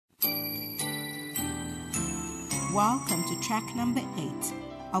Welcome to track number 8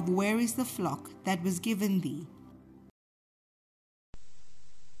 of Where is the Flock That Was Given Thee?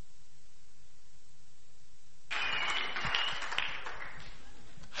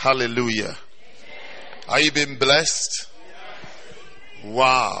 Hallelujah. Are you being blessed?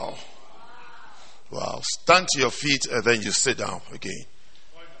 Wow. Wow. Stand to your feet and then you sit down again.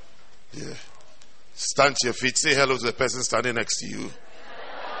 Yeah. Stand to your feet. Say hello to the person standing next to you.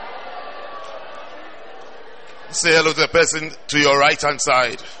 Say hello to the person to your right hand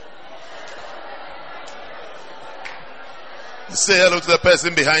side. Say hello to the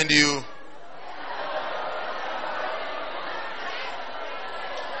person behind you.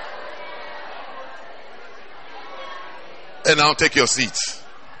 And now take your seat.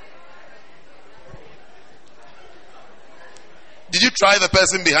 Did you try the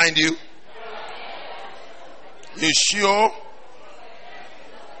person behind you? You sure?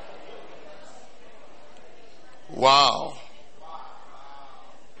 Wow.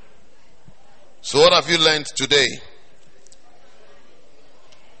 So what have you learned today?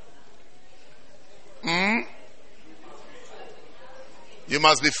 You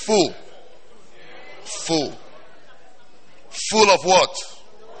must be full. Full. Full of what?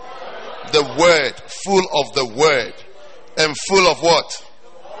 The word. Full of the word. And full of what?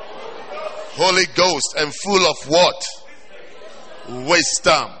 Holy Ghost. And full of what?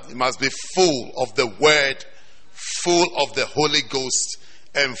 Wisdom. You must be full of the word, full of the Holy Ghost,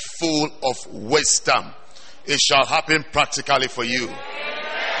 and full of wisdom. It shall happen practically for you.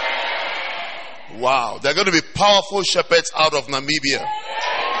 Wow. There are going to be powerful shepherds out of Namibia.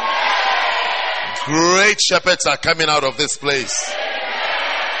 Great shepherds are coming out of this place.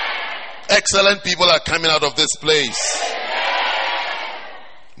 Excellent people are coming out of this place.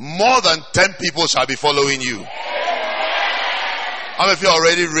 More than 10 people shall be following you. How many of you are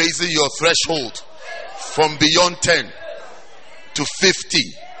already raising your threshold from beyond 10 to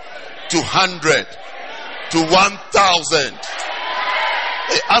 50 to 100 to 1,000?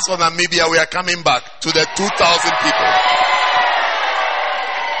 As for Namibia, we are coming back to the 2,000 people.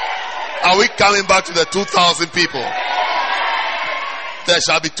 Are we coming back to the 2,000 people? There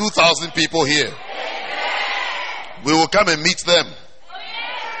shall be 2,000 people here. We will come and meet them.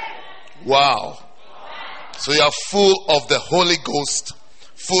 Wow. So you are full of the Holy Ghost,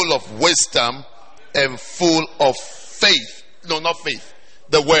 full of wisdom, and full of faith. No, not faith.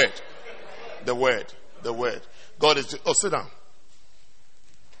 The word. The word. The word. God is... Oh, sit down.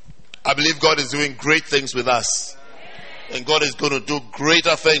 I believe God is doing great things with us. And God is going to do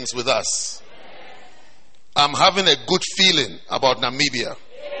greater things with us. I'm having a good feeling about Namibia.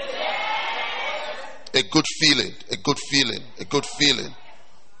 A good feeling. A good feeling. A good feeling.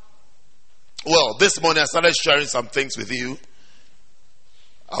 Well, this morning I started sharing some things with you.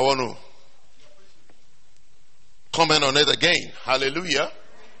 I want to comment on it again. Hallelujah.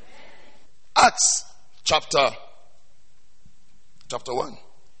 Acts chapter 1.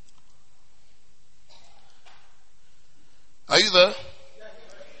 Are you there?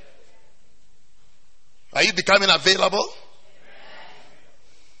 Are you becoming available?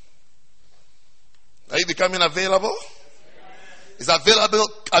 Are you becoming available? Is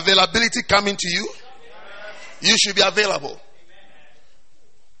availability coming to you? You should be available.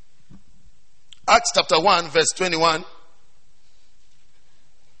 Acts chapter 1 verse 21.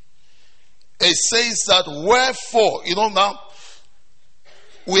 It says that wherefore, now,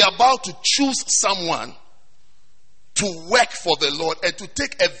 we are about to choose someone to work for the Lord and to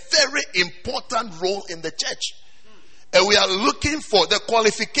take a very important role in the church. And we are looking for the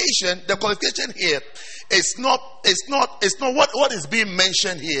qualification. The qualification here is not what is being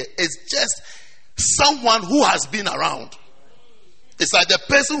mentioned here. It's just someone who has been around. It's like the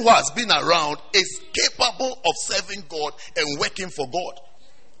person who has been around is capable of serving God and working for God.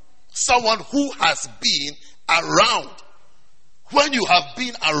 Someone who has been around. When you have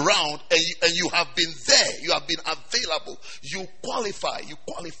been around and you have been there, you have been available, you qualify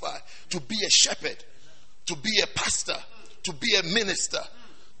to be a shepherd, to be a pastor, to be a minister,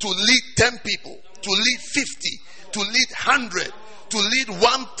 to lead 10 people, to lead 50, to lead 100, to lead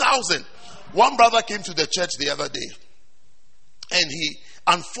 1,000. One brother came to the church the other day, and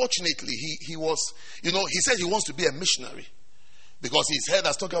unfortunately, he was, he said he wants to be a missionary. Because he's heard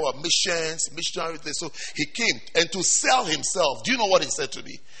us talking about missionary things. So he came, and to sell himself, do you know what he said to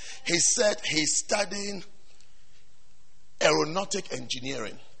me? He said he's studying aeronautic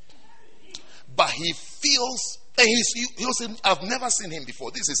engineering. But he feels, and he was saying, I've never seen him before.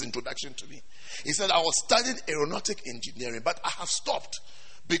 This is his introduction to me. He said, I was studying aeronautic engineering, but I have stopped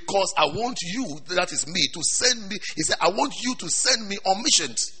because I want you, that is me, to send me. He said, I want you to send me on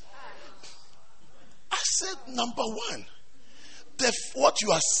missions. I said, number one, what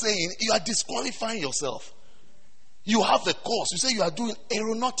you are saying, you are disqualifying yourself. You have the course. You say you are doing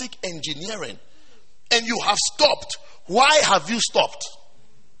aeronautic engineering and you have stopped. Why have you stopped?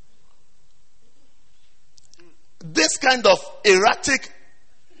 This kind of erratic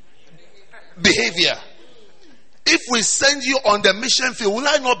behavior. If we send you on the mission field, will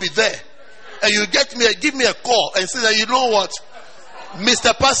I not be there? And you give me a call and say that, you know what,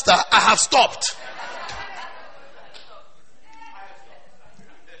 Mr. Pastor, I have stopped.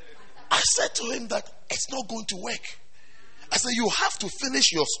 I said to him that it's not going to work. I said, you have to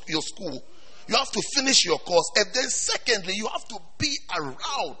finish your school. You have to finish your course. And then secondly, you have to be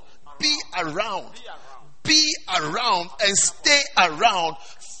around. Be around and stay around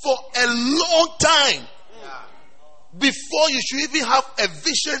for a long time. Before you should even have a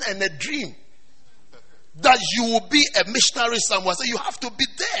vision and a dream that you will be a missionary somewhere. So you have to be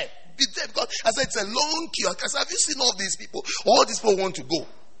there. Be there. Because I said, it's a long queue. I said, have you seen all these people? All these people want to go.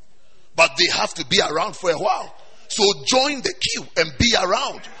 But they have to be around for a while. So join the queue and be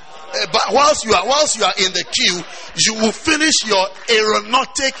around. But whilst you are in the queue, you will finish your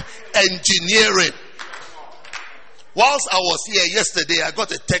aeronautic engineering. Whilst I was here yesterday, I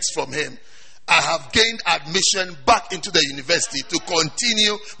got a text from him. I have gained admission back into the university to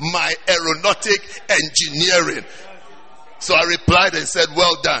continue my aeronautic engineering. So I replied and said,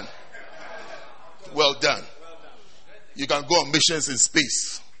 well done. Well done. You can go on missions in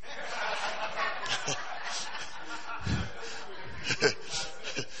space.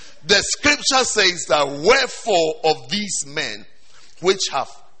 The scripture says that wherefore of these men which have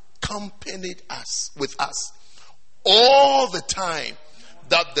accompanied us with us all the time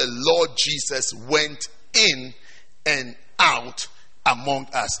that the Lord Jesus went in and out among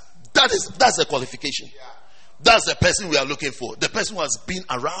us. That's a qualification. That's the person we are looking for. The person who has been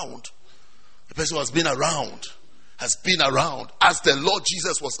around. The person who has been around. Has been around as the Lord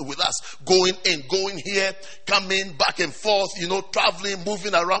Jesus was with us, going in, going here, coming back and forth, traveling,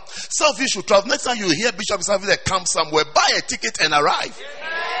 moving around. Some of you should travel. Next time you hear Bishop is having a camp somewhere, buy a ticket and arrive.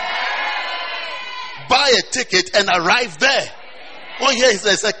 Buy a ticket and arrive there. One here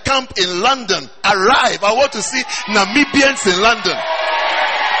there's a camp in London. Arrive. I want to see Namibians in London.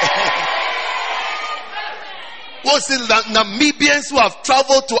 What's in Namibians who have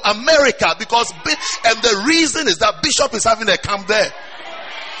traveled to America and the reason is that Bishop is having a camp there.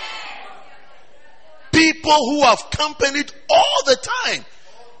 People who have accompanied all the time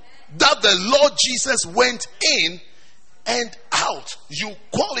that the Lord Jesus went in and out. You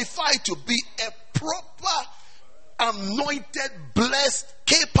qualify to be a proper, anointed, blessed,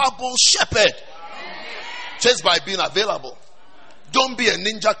 capable shepherd just by being available. Don't be a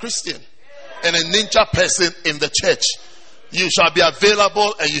ninja Christian and a ninja person in the church. You shall be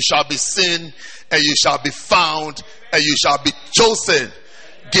available and you shall be seen and you shall be found and you shall be chosen.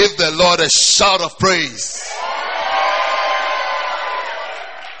 Give the Lord a shout of praise.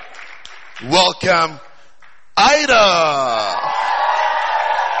 Welcome, Ida.